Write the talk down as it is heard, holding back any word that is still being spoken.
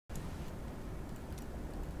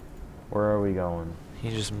Where are we going? He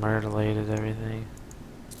just mutilated everything.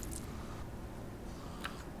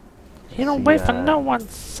 He don't See wait for that. no one,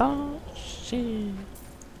 son. Shit.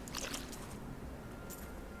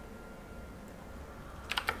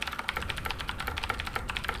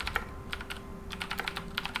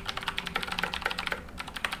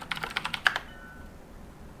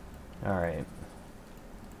 Alright.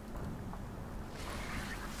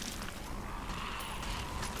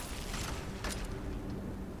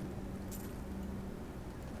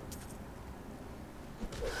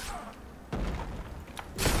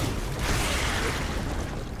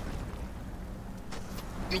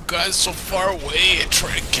 You guys so far away and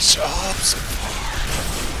trying to get you up so far.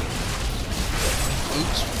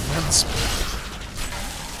 Oops, run speed.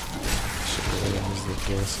 Should really use the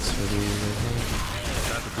discs for these, I think.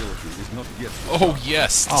 That ability is not yet. Oh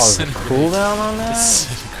yes, Oh, is there a cooldown on that?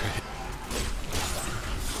 Disintegrate.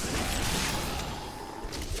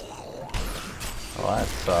 Oh, that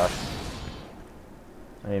sucks.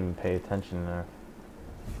 I didn't even pay attention there.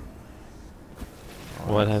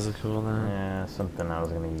 What has a cooldown? Yeah, something I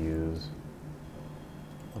was gonna use.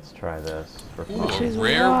 Let's try this for Ooh, fun. a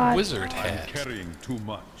rare wizard I'm hat. carrying too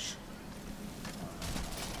much.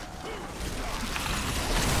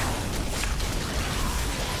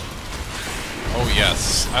 Oh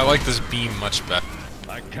yes, I like this beam much better.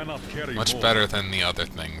 I cannot carry Much more. better than the other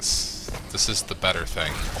things. This is the better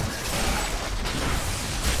thing.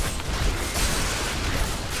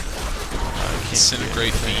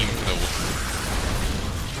 Disintegrate beam for the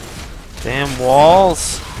Damn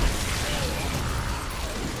walls!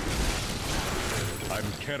 I'm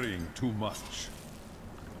carrying too much.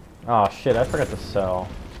 Oh shit, I forgot to sell.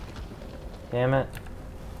 Damn it.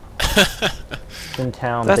 In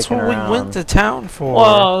town That's dicking what around. we went to town for. Well,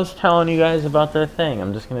 I was telling you guys about their thing.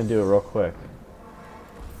 I'm just gonna do it real quick.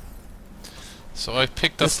 So I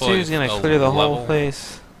picked This up dude's like gonna a clear the level, whole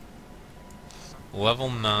place. level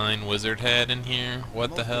 9 wizard head in here.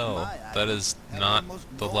 What the hell? That is not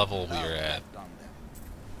the level we are at.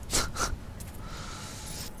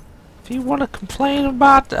 If you want to complain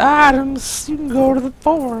about the items, you can go to the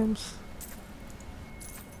forums.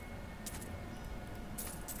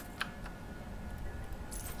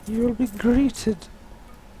 You will be greeted.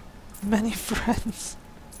 Many friends.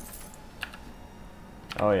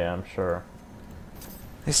 Oh yeah, I'm sure.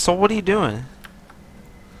 Hey, Soul, what are you doing? What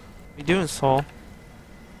are you doing, Soul?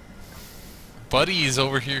 Buddy is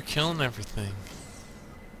over here killing everything.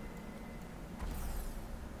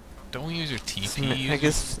 Don't use your TP. I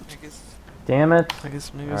guess Damn it. maybe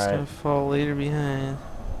it's Alright. gonna fall later behind.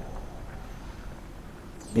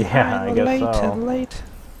 Yeah, I guess late so. and late.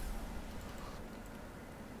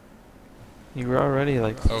 You were already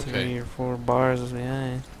like Okay. 3 or 4 bars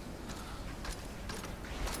behind.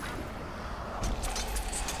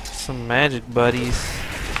 Some magic buddies.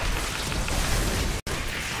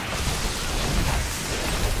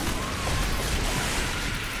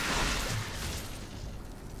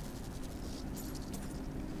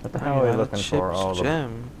 What the hell are we Got a looking for? chipped Oh,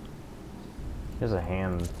 gem. here's a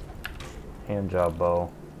hand job bow.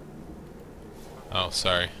 Oh,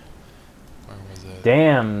 sorry. Where was it?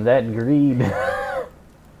 Damn, that greed.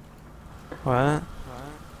 What?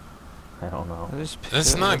 I don't know. I just picked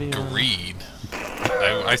That's it. not What do you want? greed.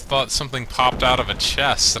 I thought something popped out of a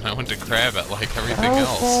chest and I went to grab it like everything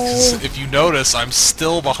else. 'Cause if you notice, I'm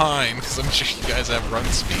still behind because I'm sure you guys have run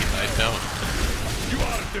speed and I don't. You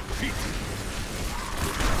are defeated.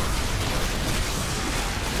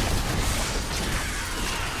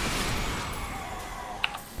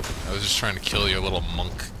 I was just trying to kill your little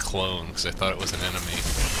monk clone because I thought it was an enemy.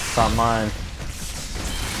 It's not mine.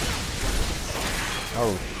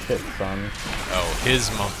 Oh shit, son. Oh, his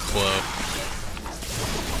monk clone.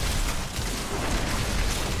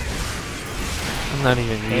 I'm not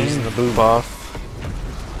even Aim using the boom. buff.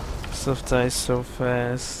 Stuff dies so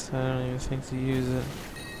fast. I don't even think to use it.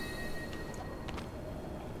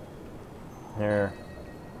 Here.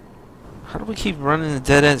 How do we keep running the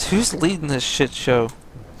dead ends? Who's leading this shit show?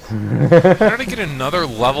 How did I get another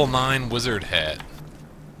level 9 wizard hat?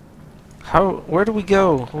 How? Where do we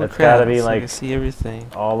go? Holy It's crap, gotta be so I like- can see everything.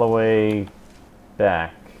 All the way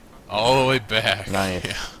back. All the way back. Nice.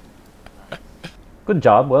 Yeah. Good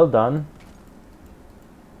job, well done.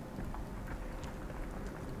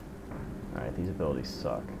 Alright, these abilities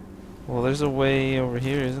suck. Well, there's a way over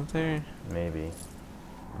here, isn't there? Maybe.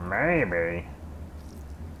 Maybe.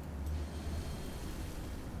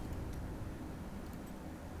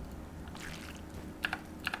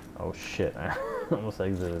 Oh shit, I almost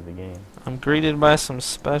exited the game. I'm greeted by some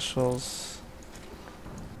specials.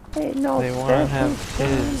 Ain't no They want to have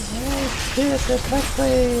kids. Oh shit, they're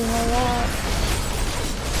touching a lot.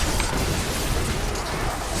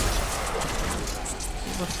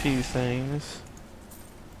 A few things.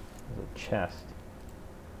 There's a chest.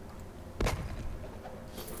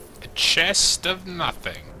 A chest of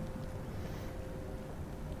nothing.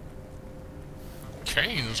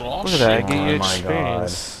 Kane's lost. Look at that, get Oh your my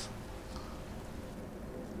experience.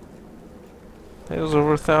 That was over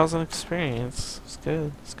 1,000 experience. It's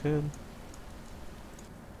good, it's good.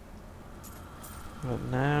 But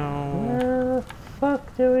now... Where the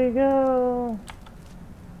fuck do we go?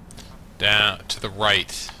 Down to the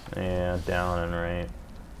right. Yeah, down and right.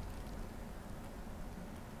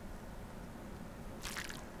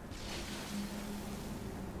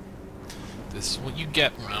 This is what you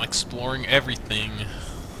get for not exploring everything.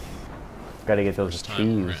 Gotta get those First time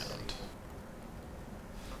keys. around.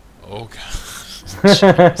 Oh god.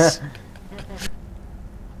 Jeez.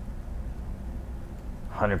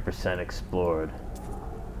 100% explored.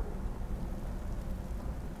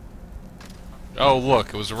 Oh look,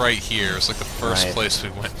 it was right here. It was like the first Right. place we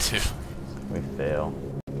went to. We fail.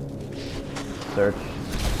 Search.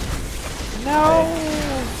 No!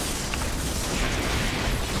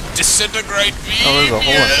 Disintegrate beam! Oh, there's a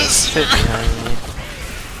whole bunch of Yes! shit behind me.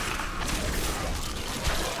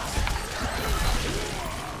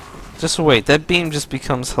 Just wait, that beam just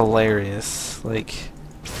becomes hilarious. Like...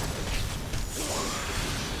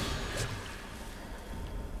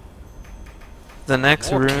 The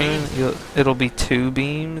next More rune, it'll be 2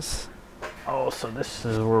 beams. Oh, so this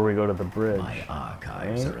is where we go to the bridge. My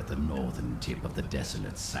archives are at the northern tip of the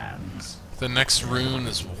desolate sands. The next rune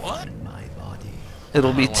is what? In my body.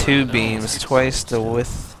 It'll be I wanna 2 know. beams, twice the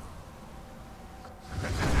width.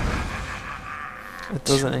 It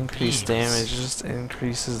doesn't increase beams. damage, it just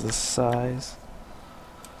increases the size.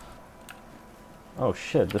 Oh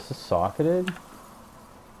shit, this is socketed?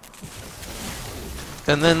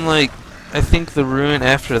 And then, like, I think the rune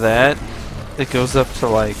after that, it goes up to,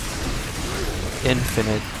 like,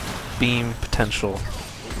 infinite beam potential.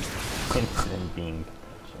 Infinite beam.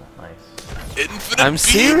 Nice. Infinite I'm beam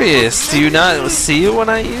serious! of Do you not see it when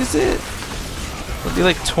I use it? It'll be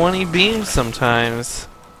like 20 beams sometimes.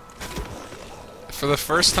 For the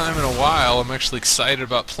first time in a while, I'm actually excited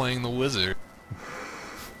about playing the wizard.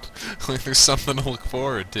 Like there's something to look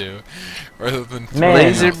forward to, rather than Man,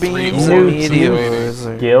 Laser three beams and orbs meteors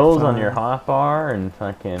are Skills on fine. your hotbar and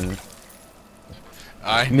fucking...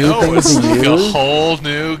 I New know, things it's to like a use? whole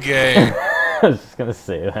new game. I was just gonna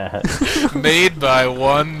say that. Made by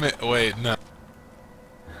wait, no.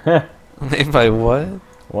 Made by what?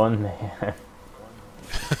 One man.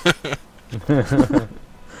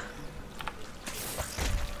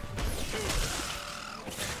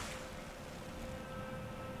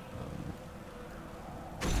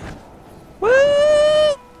 Woo!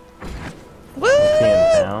 Woo! Is he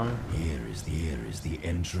in town? Here is the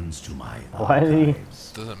entrance to my Why did he-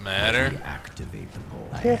 archives. Doesn't matter. Deactivate the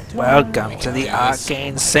portal. Welcome to the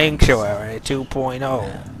Arcane Sanctuary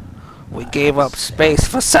 2.0. We gave up space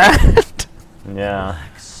for sand. Yeah.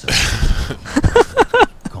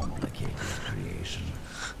 Complicated creation.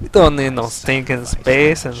 We don't need no stinking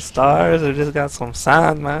space and stars. We just got some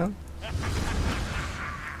sand, man.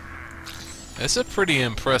 It's a pretty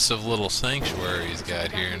impressive little sanctuary he's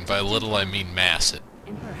got here, and by little I mean massive.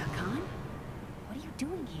 Emperor Hakan? What are you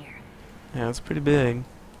doing here? Yeah, it's pretty big.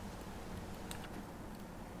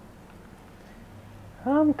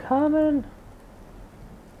 I'm coming.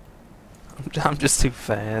 I'm just too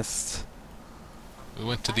fast. We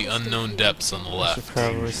went to the unknown depths on the Should left.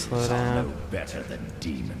 probably slow Are no down. better than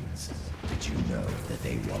demons. Did you know that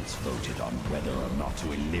they once voted on whether or not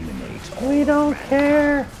to eliminate all We don't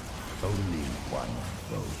care. Only one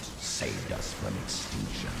vote saved us from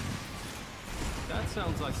extinction.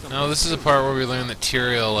 No, this is a part where we learn that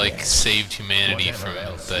Tyrael, like, saved humanity from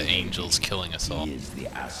the angels killing us all. He is the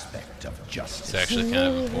aspect of justice. It's actually kind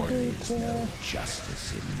of important. There is no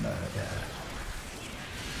justice in murder.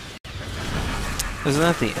 Isn't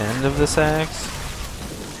that the end of this act?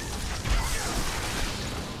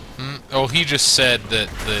 Oh, he just said that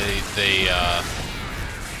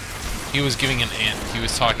he was giving he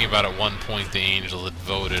was talking about at one point the angel had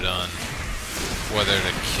voted on whether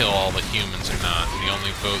to kill all the humans or not. The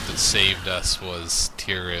only vote that saved us was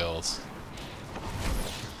Tyrael's.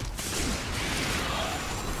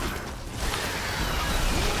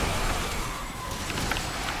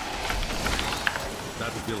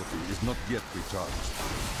 That ability is not yet recharged.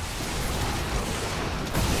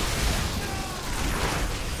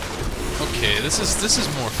 Okay, this is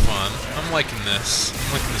more fun. I'm liking this.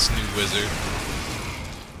 I'm liking this new wizard.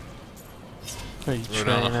 Are you Throw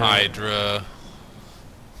down a trying to... Hydra.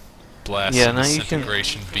 Blast Yeah, a now you can-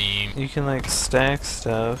 disintegration beam. You can like stack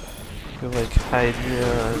stuff. You have, like Hydra,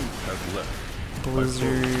 Has left. My foes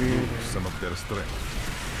Blizzard. lose some of their strength.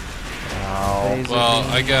 Ow. Laser Well,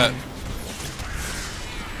 beam. I got...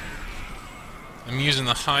 I'm using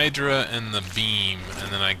the Hydra and the beam,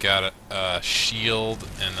 and then I got a shield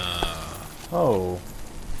and Oh.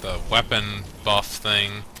 the weapon buff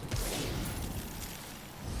thing.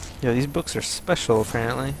 Yeah, these books are special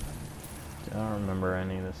apparently. I don't remember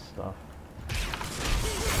any of this stuff.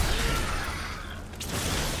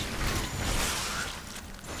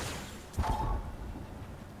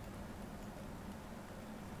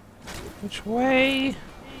 Which way?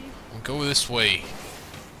 We'll go this way.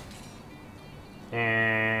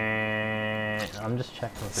 I'm just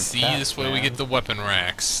checking with the See, chat, this way we man. get the weapon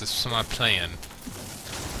racks. This is my plan.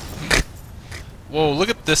 Whoa, look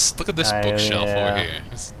at this bookshelf yeah. over here.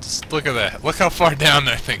 Just look at that. Look how far down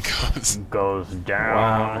that thing goes. Goes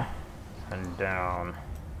down and down.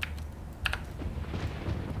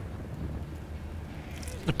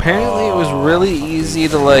 Apparently it was really easy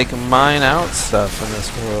to like mine out stuff in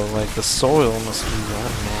this world. Like the soil must be, I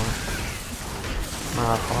don't know,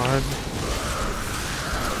 not hard.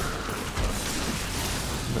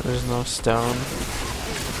 But there's no stone.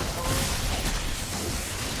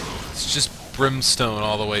 It's just brimstone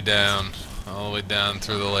all the way down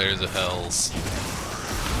through the layers of hells.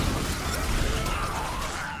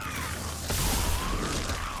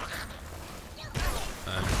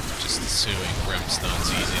 I'm just assuming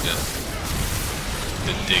brimstone's easy to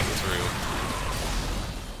dig through.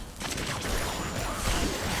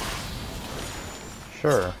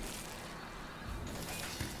 Sure.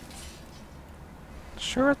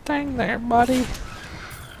 Sure thing there, buddy.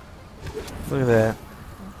 Look at that.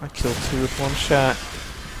 I killed 2 with 1 shot.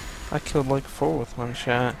 I killed like 4 with 1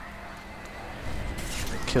 shot.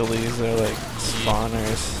 Kill these, they're like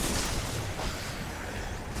spawners.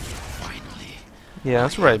 Finally, Yeah,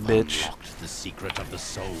 that's right, bitch. unlocked the secret of the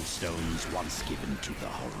soul stones once given to the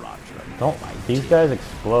Horadrim. Don't. by These Tyr. guys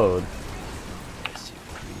explode. Impressive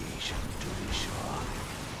creation, to be sure,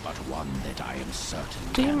 but one that I am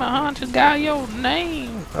certain Demon can Hunter got your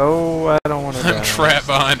name. Oh, I don't want to die. I'm trapped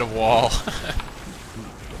behind a wall.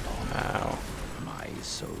 Ow. My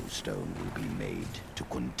soul stone will be made to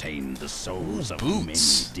contain the souls of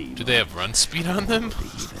Boots. many demons. Do they have run speed on them?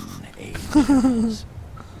 Even angels.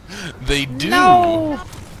 They do. No!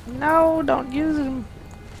 No, don't use them.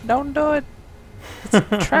 Don't do it. It's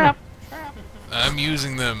a trap. I'm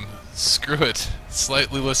using them. Screw it.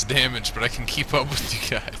 Slightly less damage, but I can keep up with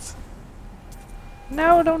you guys.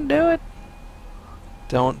 No, don't do it.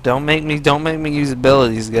 Don't make me use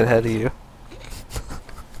abilities to get ahead of you.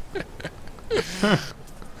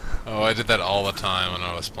 Oh, I did that all the time when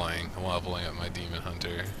I was playing, leveling up my Demon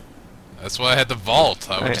Hunter. That's why I had the vault.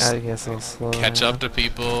 I would I just guess I'll slow catch down. up to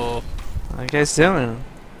people. How you guys doing?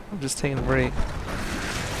 I'm just taking a break.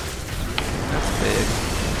 That's big.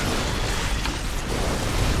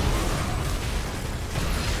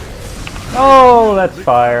 Oh, that's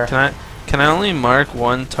fire. Can I only mark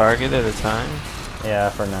 1 target at a time? Yeah,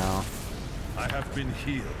 for now. I have been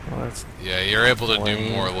healed. Well, that's Yeah, you're able to do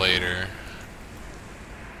Lame. more later.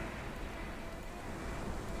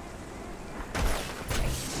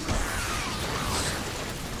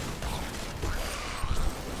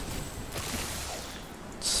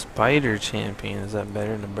 Spider Champion. Is that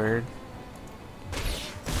better than a bird?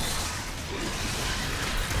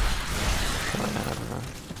 I don't know.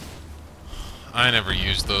 I never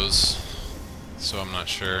used those, so I'm not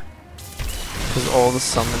sure. Because all the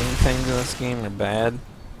summoning things in this game are bad.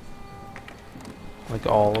 Like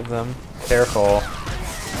all of them. Careful.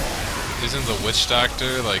 Isn't the Witch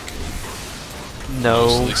Doctor like No,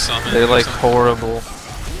 mostly summoned they're or like something? horrible.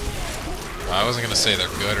 I wasn't gonna say they're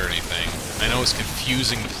good or anything. I know it's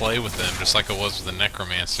confusing to play with them, just like it was with the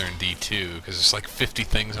Necromancer in D2, because there's like 50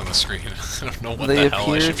 things on the screen. I don't know what They the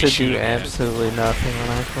hell I appear should to be do shooting at. absolutely nothing when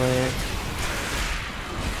I play it.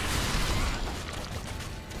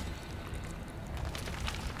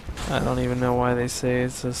 I don't even know why they say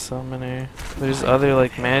it's a summoner. There's other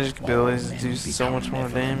like magic abilities that do so much more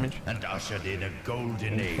damage. And ushered in a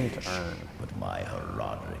golden age. But my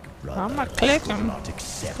Horadric brother I'm not clicking. will not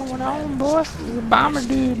accept What's going on, man's boy? There's a bomber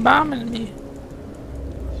dude bombing me.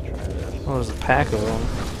 Oh, there's a pack of them.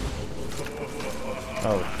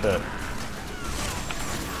 Oh shit.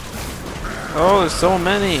 Oh, there's so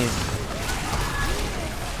many.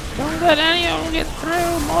 Don't let any of them get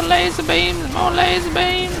through. More laser beams, more laser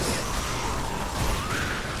beams.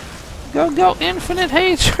 Go, infinite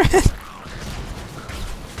hatred.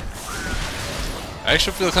 I I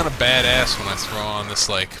actually feel kind of badass when I throw on this,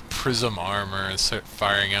 like, prism armor and start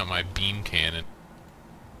firing out my beam cannon.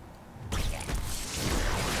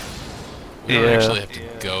 We don't actually have to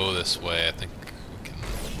go this way. I think we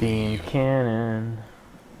can... Beam cannon.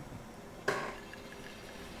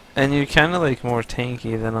 And you're kind of like more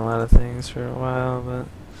tanky than a lot of things for a while, but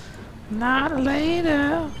not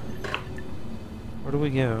later. Where do we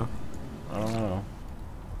go? I don't know.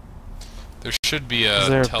 There should be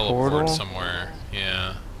a teleport portal somewhere.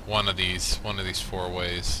 Yeah, one of these 4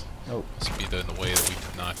 ways. Oh, must be the way that we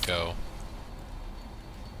did not go.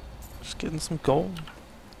 Just getting some gold.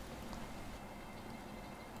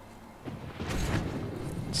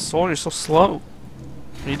 Sword, you're so slow.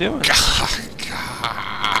 What are you doing?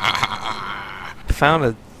 Found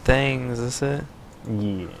a thing. Is this it?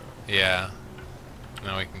 yeah. Yeah.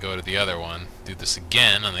 Now we can go to the other one. Do this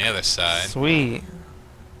again on the other side. Sweet.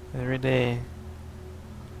 Every day.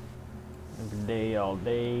 Every day, all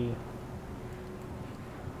day.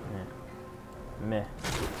 Meh.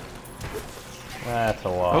 That's a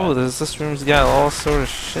lot. Oh, this room's got all sort of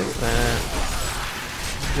shit in it.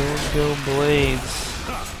 Go blades.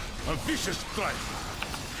 A vicious strike.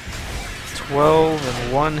 12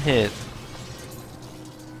 and 1 hit.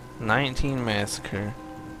 19 massacre.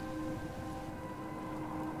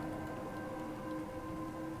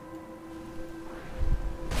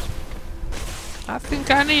 I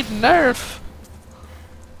think I need nerf.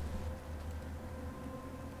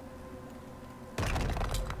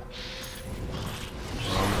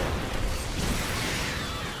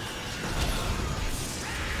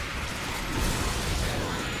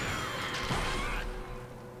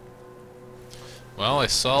 Well, I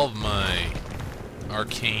solved my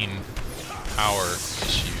arcane power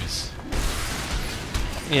issues.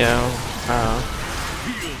 Yeah.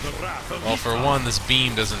 Well, for one, this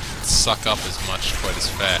beam doesn't suck up as much quite as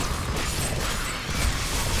fast.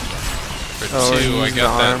 For two, I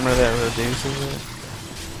got the that armor that reduces it.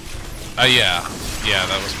 yeah,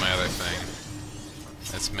 that was my other thing.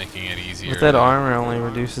 That's making it easier. But that armor only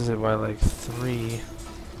reduces it by like 3.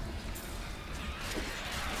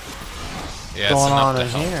 Yeah, it's going enough on to in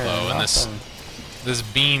help here? though, and Nothing. this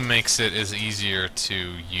beam makes it as easier to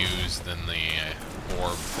use than the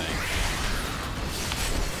orb thing.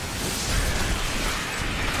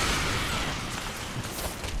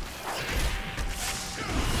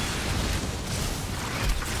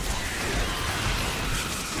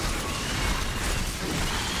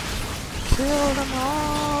 Kill them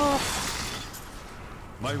all.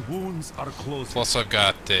 My wounds are closing. Plus, I've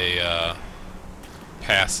got a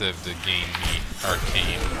passive to gain me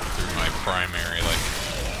arcane through my primary, like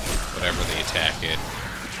whatever they attack it.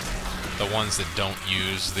 The ones that don't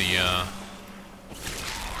use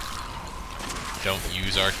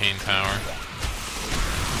arcane power.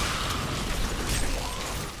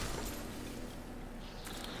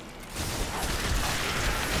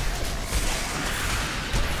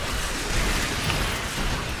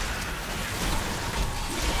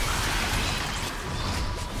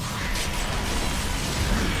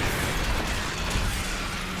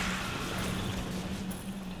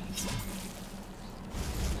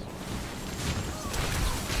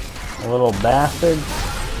 Little bastard.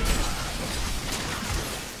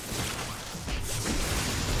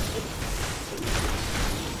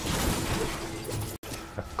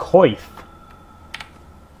 A coif.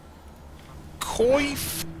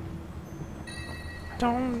 Coif!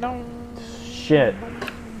 Shit.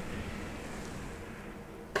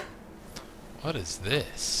 What is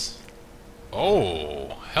this?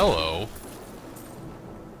 Oh, hello.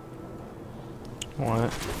 What?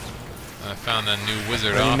 I found a new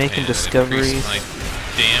wizard Are you offhand. making It discoveries? increased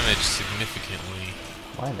my damage significantly.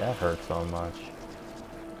 Why'd that hurt so much?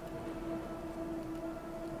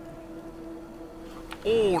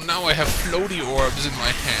 Oh, now I have floaty orbs in my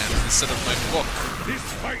hand instead of my book. This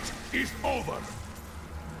fight is over.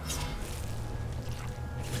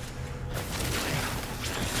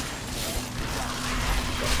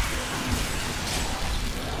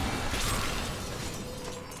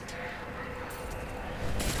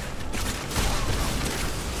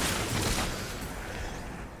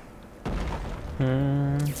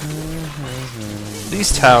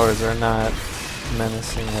 These towers are not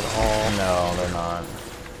menacing at all. No, they're not.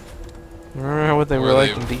 Remember what they were Were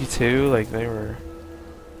like they- in D2? Like they were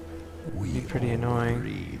We pretty all annoying.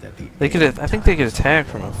 agree that the They could. end I think they could times attack are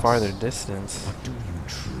from a lost. farther distance. But do you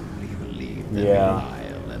truly believe that Yeah.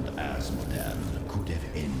 Belial and Asmodan could have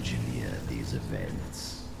engineered these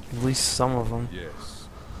events? At least some of them. Yes,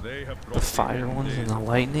 they have brought The fire end ones and days. the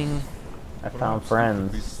lightning. I found Perhaps we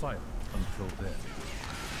could be friends. silent until then.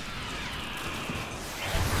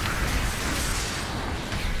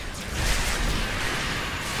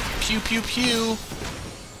 Pew pew pew!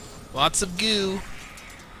 Lots of goo.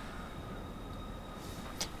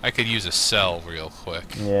 I could use a cell real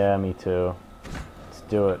quick. Yeah, me too. Let's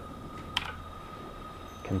do it.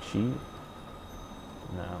 Can she?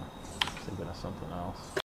 No. Thinking of something else.